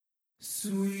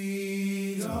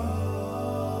Sweet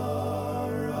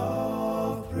hour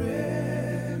of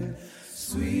prayer,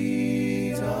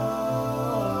 sweet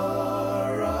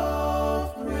hour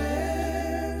of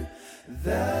prayer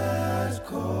that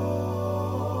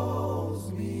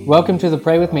calls me. Welcome to the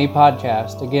Pray With Me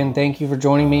podcast. Again, thank you for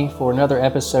joining me for another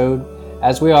episode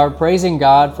as we are praising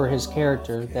God for His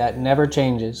character that never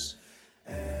changes.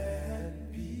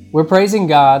 We're praising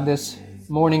God this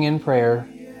morning in prayer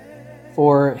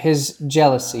for His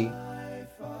jealousy,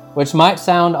 which might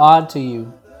sound odd to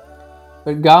you,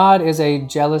 but God is a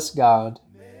jealous God,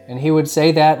 and He would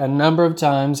say that a number of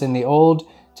times in the Old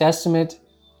Testament,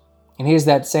 and He is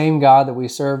that same God that we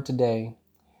serve today.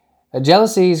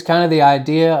 Jealousy is kind of the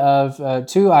idea of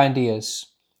two ideas: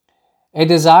 a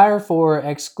desire for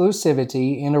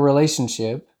exclusivity in a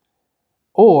relationship,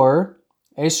 or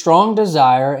a strong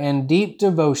desire and deep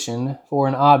devotion for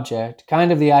an object,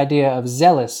 kind of the idea of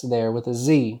zealous there with a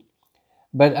Z.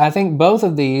 But I think both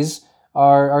of these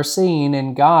are seen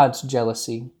in God's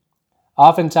jealousy.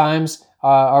 Oftentimes,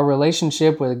 our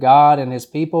relationship with God and His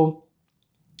people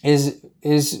is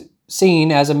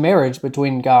seen as a marriage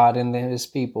between God and His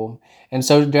people. And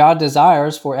so God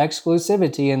desires for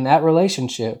exclusivity in that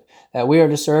relationship, that we are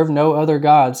to serve no other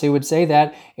gods. He would say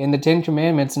that in the Ten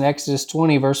Commandments in Exodus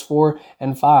 20, verse 4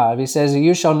 and 5. He says,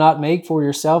 "You shall not make for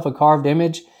yourself a carved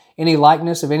image, any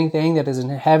likeness of anything that is in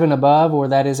heaven above, or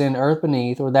that is in earth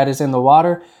beneath, or that is in the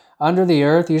water under the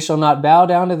earth. You shall not bow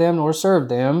down to them nor serve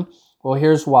them." Well,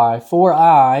 here's why. "For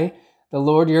I, the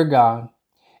Lord your God,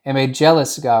 am a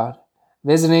jealous God,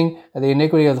 visiting the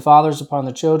iniquity of the fathers upon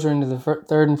the children to the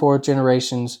third and fourth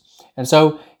generations." And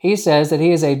so He says that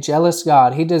He is a jealous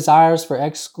God. He desires for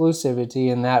exclusivity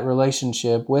in that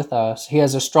relationship with us. He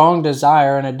has a strong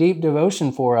desire and a deep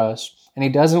devotion for us, and He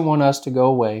doesn't want us to go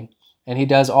away. And He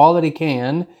does all that He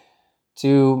can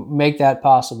to make that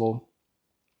possible.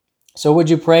 So would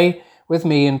you pray with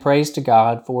me in praise to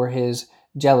God for His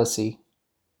jealousy?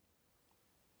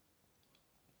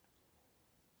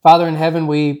 Father in heaven,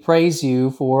 we praise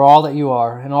You for all that You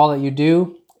are and all that You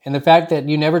do, and the fact that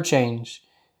You never change,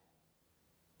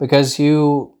 because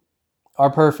You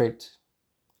are perfect.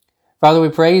 Father, we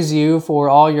praise You for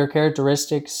all Your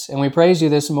characteristics, and we praise You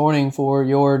this morning for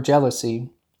Your jealousy,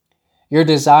 Your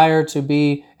desire to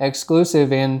be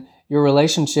exclusive in Your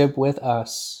relationship with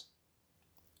us,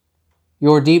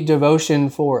 Your deep devotion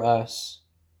for us.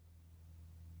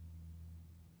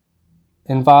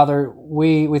 And Father,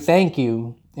 we thank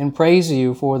You and praise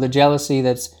You for the jealousy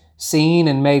that's seen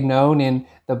and made known in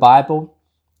the Bible,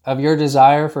 of Your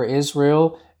desire for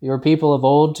Israel, Your people of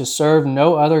old, to serve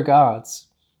no other gods,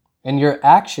 and Your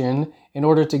action in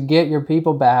order to get Your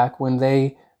people back when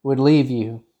they would leave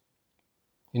You,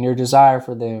 and Your desire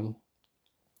for them.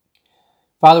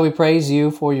 Father, we praise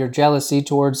You for Your jealousy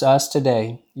towards us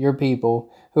today, Your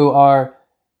people, who are,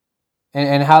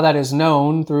 and how that is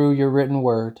known through Your written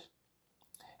word,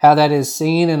 how that is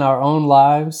seen in our own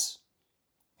lives,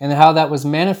 and how that was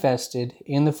manifested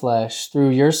in the flesh through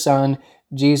Your Son,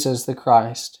 Jesus the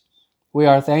Christ. We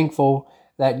are thankful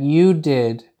that You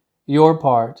did Your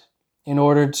part in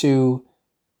order to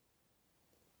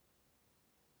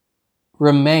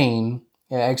remain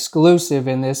exclusive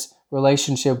in this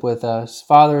relationship with us.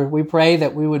 Father, we pray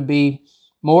that we would be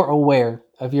more aware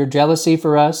of Your jealousy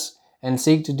for us and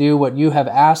seek to do what You have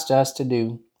asked us to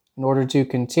do in order to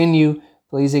continue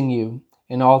pleasing You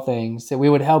in all things, that we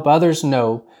would help others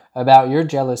know about Your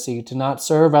jealousy, to not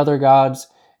serve other gods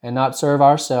and not serve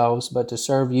ourselves, but to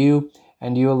serve You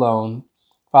and You alone.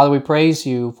 Father, we praise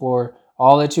You for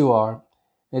all that You are.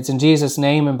 It's in Jesus'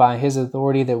 name and by His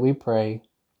authority that we pray.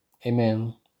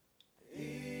 Amen.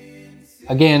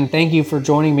 Again, thank you for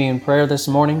joining me in prayer this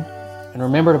morning. And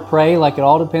remember to pray like it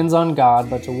all depends on God,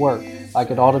 but to work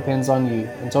like it all depends on you.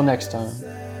 Until next time.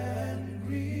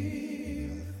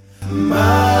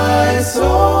 My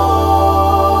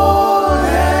soul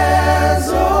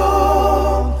has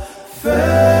often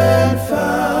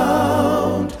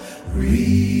found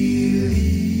relief,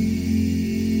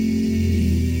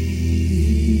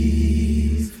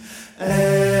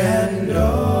 and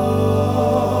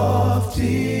oft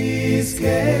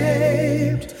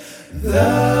escaped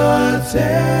the